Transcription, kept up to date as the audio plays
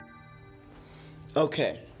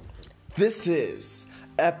Okay, this is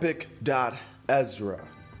Epic.Ezra.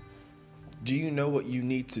 Do you know what you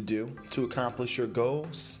need to do to accomplish your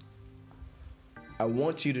goals? I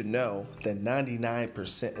want you to know that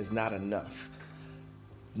 99% is not enough.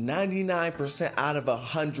 99% out of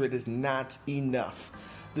 100 is not enough.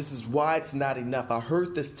 This is why it's not enough. I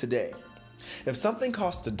heard this today. If something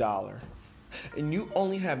costs $1 and you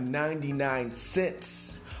only have 99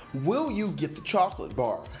 cents, will you get the chocolate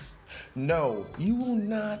bar? No, you will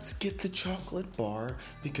not get the chocolate bar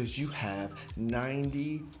because you have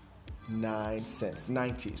 99 cents.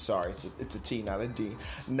 90, sorry, it's a T, not a D.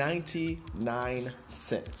 99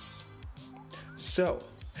 cents. So,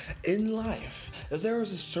 in life, if there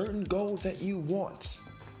is a certain goal that you want,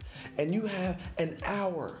 and you have an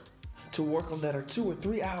hour to work on that, or 2 or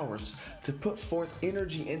 3 hours to put forth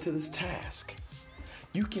energy into this task,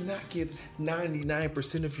 you cannot give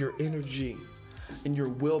 99% of your energy and your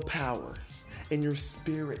willpower and your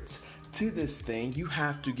spirit to this thing. You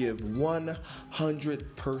have to give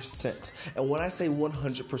 100%. And when I say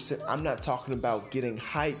 100%, I'm not talking about getting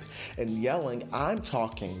hype and yelling. I'm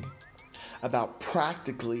talking about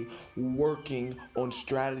practically working on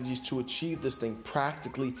strategies to achieve this thing,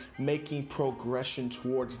 practically making progression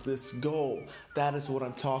towards this goal. That is what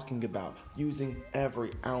I'm talking about, using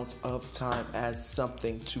every ounce of time as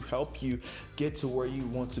something to help you get to where you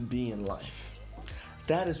want to be in life.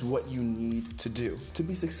 That is what you need to do to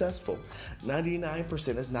be successful.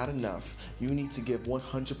 99% is not enough. You need to give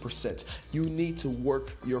 100%. You need to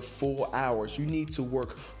work your full hours. You need to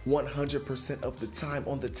work 100% of the time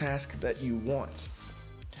on the task that you want.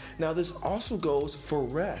 Now, this also goes for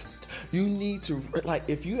rest. You need to,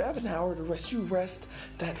 if you have an hour to rest, you rest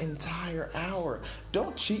that entire hour.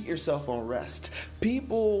 Don't cheat yourself on rest.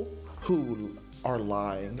 People who are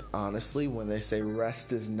lying, honestly, when they say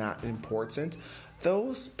rest is not important,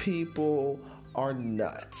 those people are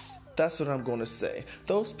nuts. That's what I'm going to say.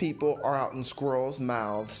 Those people are out in squirrels'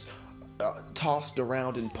 mouths, tossed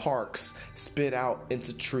around in parks, spit out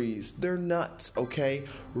into trees. They're nuts, okay?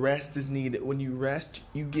 Rest is needed. When you rest,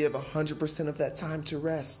 you give 100% of that time to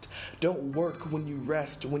rest. Don't work when you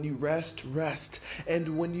rest. When you rest, rest.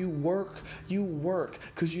 And when you work,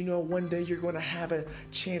 because you know one day you're going to have a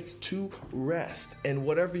chance to rest. And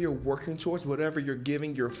whatever you're working towards, whatever you're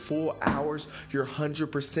giving your full hours, your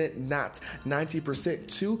 100%, not 90%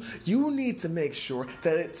 to, you need to make sure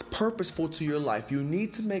that it's purposeful to your life. You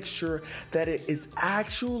need to make sure that it is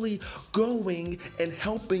actually going and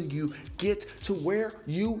helping you get to where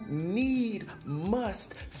you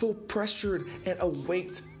must feel pressured and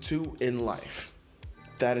await to in life.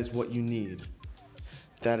 That is what you need.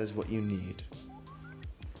 That is what you need.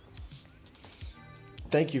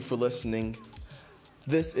 Thank you for listening.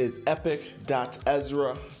 This is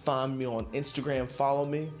Epic.Ezra. Find me on Instagram. Follow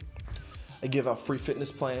me. I give out free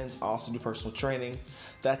fitness plans. I also do personal training.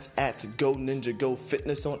 That's at Go Ninja Go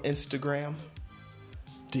Fitness on Instagram.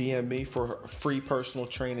 DM me for a free personal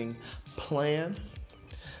training plan.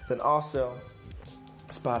 Then also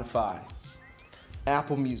Spotify,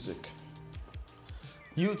 Apple Music,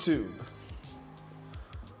 YouTube,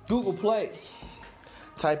 Google Play.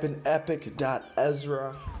 Type in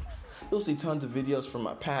Epic.Ezra. You'll see tons of videos from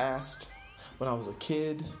my past when I was a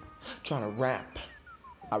kid trying to rap.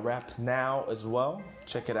 I rap now as well.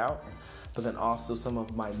 Check it out. But then also some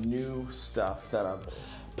of my new stuff that I'm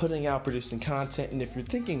putting out, producing content. And if you're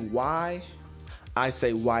thinking why, I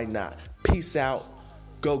say why not? Peace out.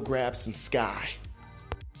 Go grab some sky.